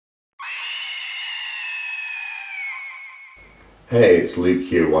Hey, it's Luke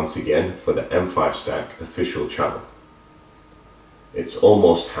here once again for the M5 Stack official channel. It's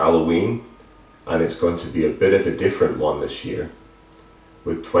almost Halloween and it's going to be a bit of a different one this year.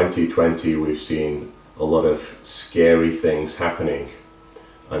 With 2020 we've seen a lot of scary things happening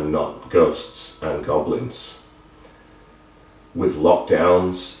and not ghosts and goblins. With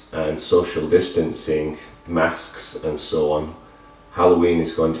lockdowns and social distancing, masks and so on, Halloween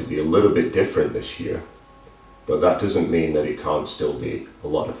is going to be a little bit different this year. But that doesn't mean that it can't still be a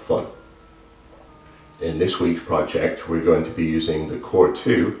lot of fun. In this week's project, we're going to be using the Core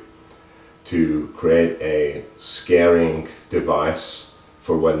 2 to create a scaring device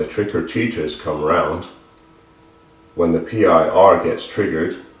for when the trick-or-treaters come round. When the PIR gets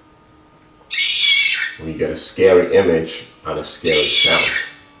triggered, we get a scary image and a scary sound.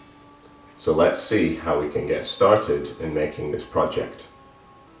 So let's see how we can get started in making this project.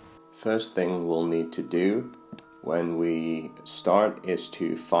 First thing we'll need to do when we start is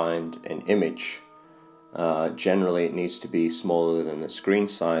to find an image. Generally it needs to be smaller than the screen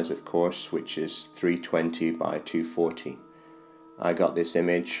size, of course, which is 320 by 240. I got this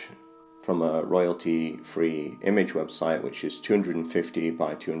image from a royalty-free image website which is 250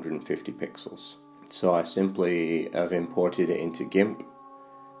 by 250 pixels. So I simply have imported it into GIMP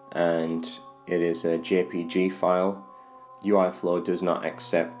and it is a JPG file. UiFlow does not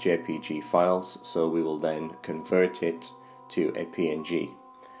accept JPG files, so we will then convert it to a PNG.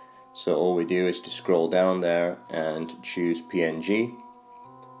 So all we do is to scroll down there and choose PNG,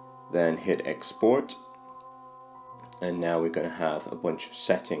 then hit export, and now we're going to have a bunch of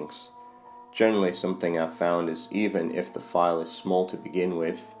settings. Generally something I've found is even if the file is small to begin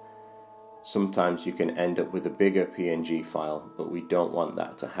with, sometimes you can end up with a bigger PNG file, but we don't want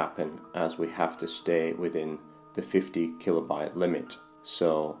that to happen as we have to stay within the 50 kilobyte limit.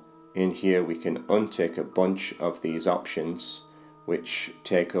 So in here we can untick a bunch of these options which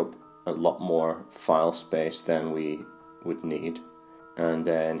take up a lot more file space than we would need, and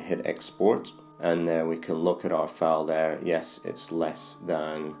then hit export, and then we can look at our file there. Yes, it's less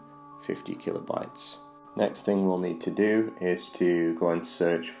than 50 kilobytes. Next thing we'll need to do is to go and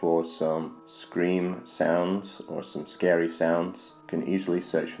search for some scream sounds or some scary sounds. You can easily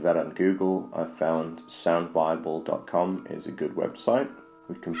search for that on Google. I found soundbible.com is a good website.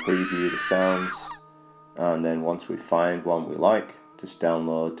 We can preview the sounds, and then once we find one we like, just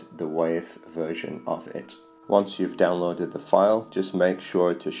download the WAV version of it. Once you've downloaded the file, just make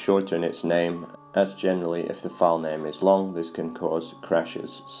sure to shorten its name, as generally if the file name is long this can cause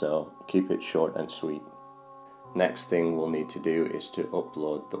crashes, so keep it short and sweet. Next thing we'll need to do is to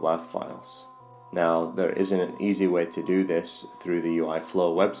upload the WAV files. Now there isn't an easy way to do this through the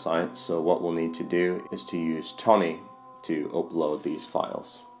UiFlow website, so what we'll need to do is to use Tony to upload these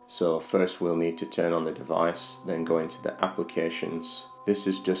files. So first we'll need to turn on the device, then go into the applications. This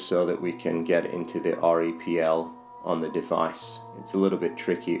is just so that we can get into the REPL on the device. It's a little bit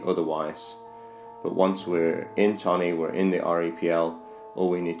tricky otherwise, but once we're in Tony, we're in the REPL. All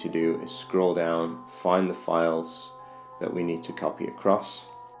we need to do is scroll down, find the files that we need to copy across,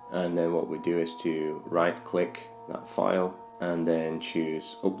 and then what we do is to right click that file and then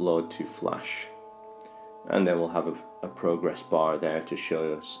choose upload to flash, and then we'll have a progress bar there to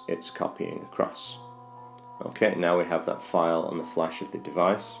show us it's copying across. Okay, now we have that file on the flash of the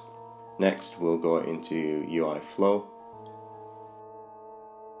device. Next we'll go into UiFlow.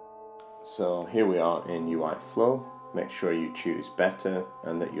 So here we are in UiFlow. Make sure you choose beta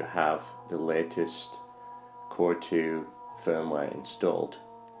and that you have the latest Core 2 firmware installed.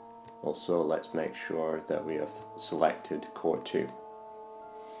 Also, let's make sure that we have selected Core 2.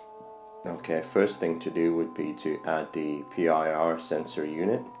 Okay, first thing to do would be to add the Pir Sensor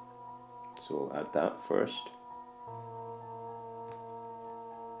Unit. So we'll add that first.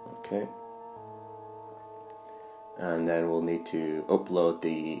 Okay. And then we'll need to upload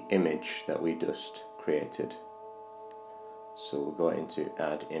the image that we just created. So we'll go into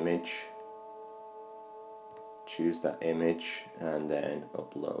add image, choose that image, and then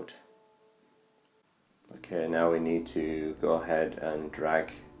upload. Okay, now we need to go ahead and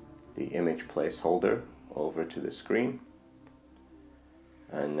drag the image placeholder over to the screen,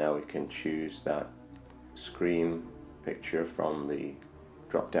 and now we can choose that scream picture from the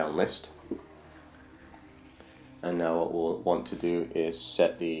drop down list. And now what we'll want to do is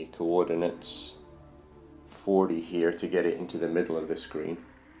set the coordinates 40 here to get it into the middle of the screen.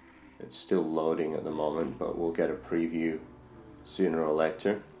 It's still loading at the moment, but we'll get a preview sooner or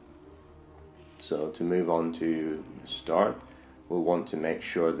later. So to move on to the start, we'll want to make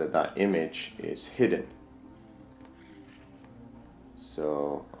sure that that image is hidden.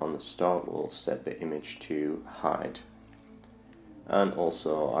 So on the start we'll set the image to hide. And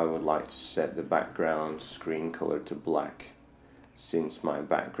also I would like to set the background screen color to black, since my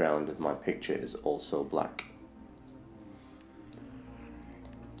background of my picture is also black.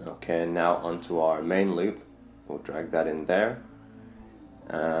 Okay, now onto our main loop. We'll drag that in there,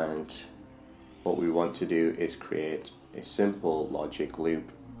 and what we want to do is create a simple logic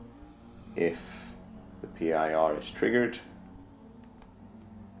loop if the PIR is triggered,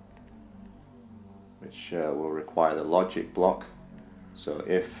 which will require the logic block. So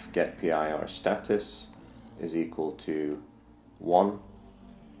if get PIR status is equal to 1,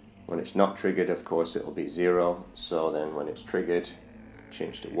 when it's not triggered, of course, it will be 0. So then when it's triggered,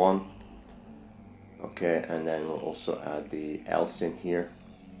 change to 1. Okay, and then we'll also add the else in here.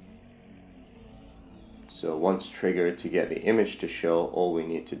 So once triggered, to get the image to show, all we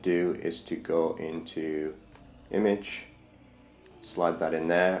need to do is to go into image, slide that in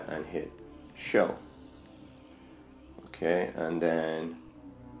there and hit show. Okay, and then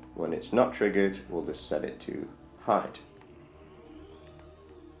when it's not triggered, we'll just set it to hide.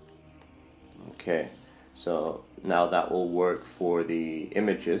 Okay, so now that will work for the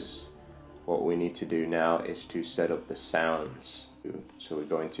images. What we need to do now is to set up the sounds. So we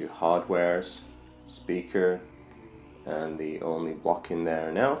go into hardwares, speaker, and the only block in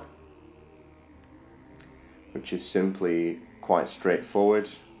there now, which is simply quite straightforward.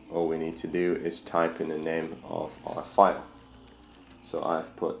 All we need to do is type in the name of our file. So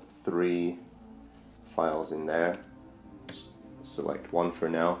I've put 3 files in there. Select one for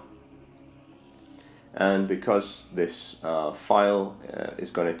now. And because this file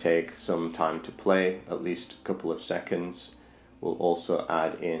is going to take some time to play, at least a couple of seconds, we'll also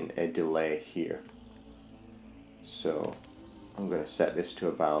add in a delay here. So I'm going to set this to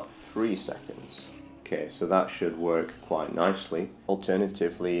about 3 seconds. Okay, so that should work quite nicely.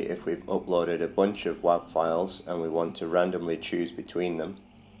 Alternatively, if we've uploaded a bunch of WAV files and we want to randomly choose between them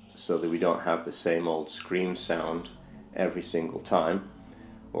so that we don't have the same old scream sound every single time,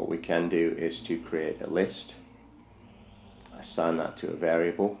 what we can do is to create a list, assign that to a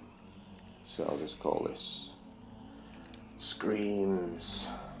variable. So I'll just call this screams.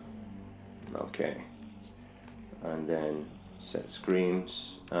 Okay, and then set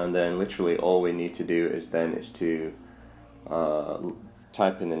screams, and then literally all we need to do is to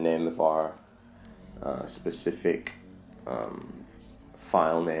type in the name of our specific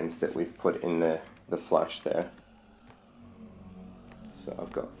file names that we've put in the flash there. So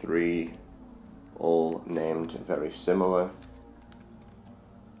I've got 3, all named very similar,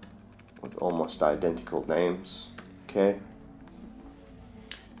 with almost identical names. Okay,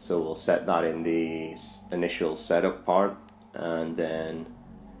 so we'll set that in the initial setup part, and then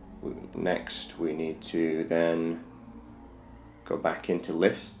next we need to then go back into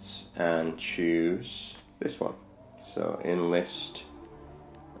lists and choose this one. So in list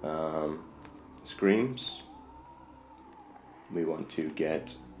screams, we want to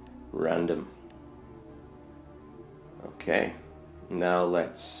get random. Okay, now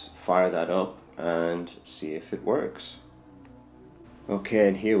let's fire that up and see if it works. Okay,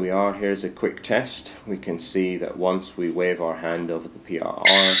 and here we are. Here's a quick test. We can see that once we wave our hand over the PIR,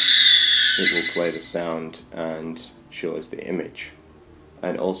 it will play the sound and show us the image.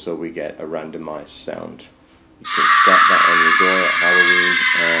 And also we get a randomized sound. You can strap that on your door at Halloween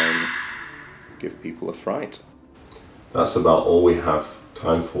and give people a fright. That's about all we have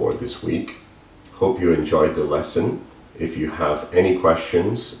time for this week. Hope you enjoyed the lesson. If you have any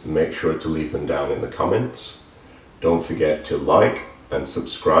questions, make sure to leave them down in the comments. Don't forget to like and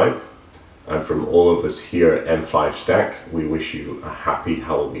subscribe. And from all of us here at M5 Stack, we wish you a happy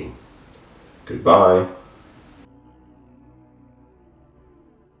Halloween. Goodbye.